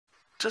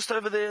just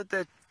over there,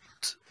 that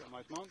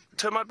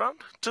termite mound,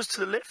 just to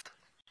the left.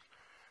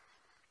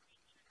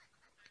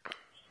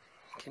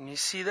 Can you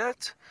see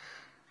that?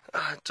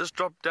 Just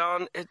drop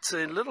down. It's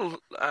a little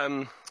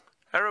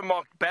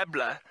arrow-marked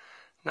babbler.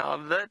 Now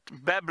that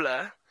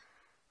babbler,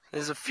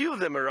 there's a few of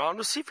them around.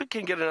 We'll see if we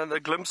can get another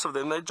glimpse of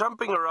them. They're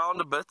jumping around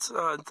a bit.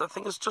 I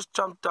think it's just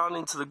jumped down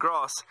into the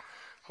grass.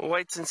 We'll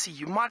wait and see.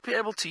 You might be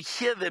able to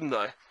hear them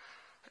though.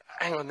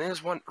 Hang on,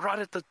 there's one right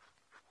at the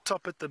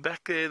top at the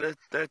back there,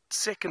 that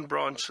second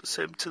branch,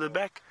 so to the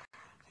back.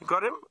 You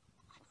got him?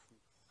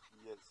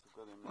 Yes,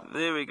 got him.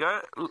 There we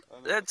go.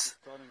 That's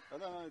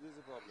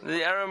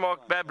the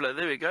arrow-marked babbler.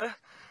 There we go.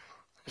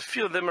 A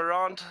few of them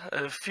around,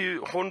 a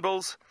few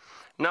hornbills.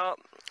 Now,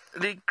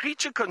 the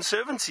Creature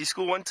Conservancy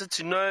School wanted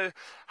to know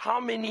how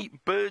many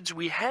birds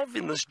we have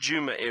in this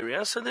Djuma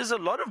area. So there's a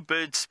lot of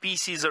bird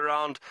species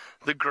around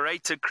the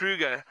greater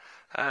Kruger,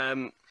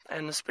 and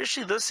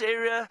especially this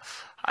area.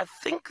 I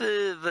think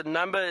the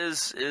number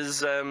is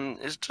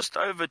just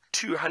over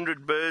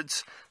 200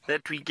 birds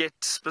that we get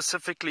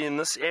specifically in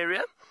this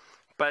area.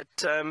 But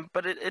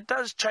it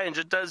does change.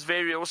 It does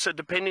vary also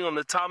depending on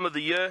the time of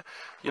the year.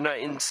 You know,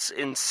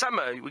 in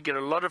summer we get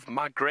a lot of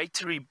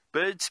migratory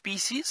bird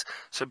species,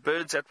 so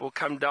birds that will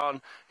come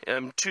down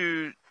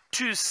to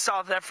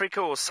South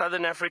Africa or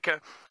Southern Africa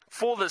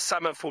for the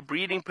summer for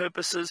breeding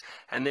purposes,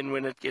 and then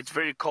when it gets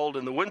very cold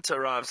and the winter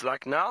arrives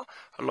like now,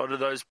 a lot of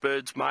those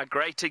birds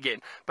migrate again.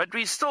 But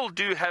we still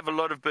do have a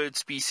lot of bird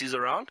species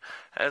around.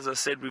 As I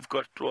said, we've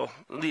got, well,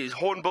 these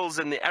hornbills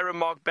and the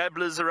arrow-marked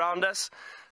babblers around us.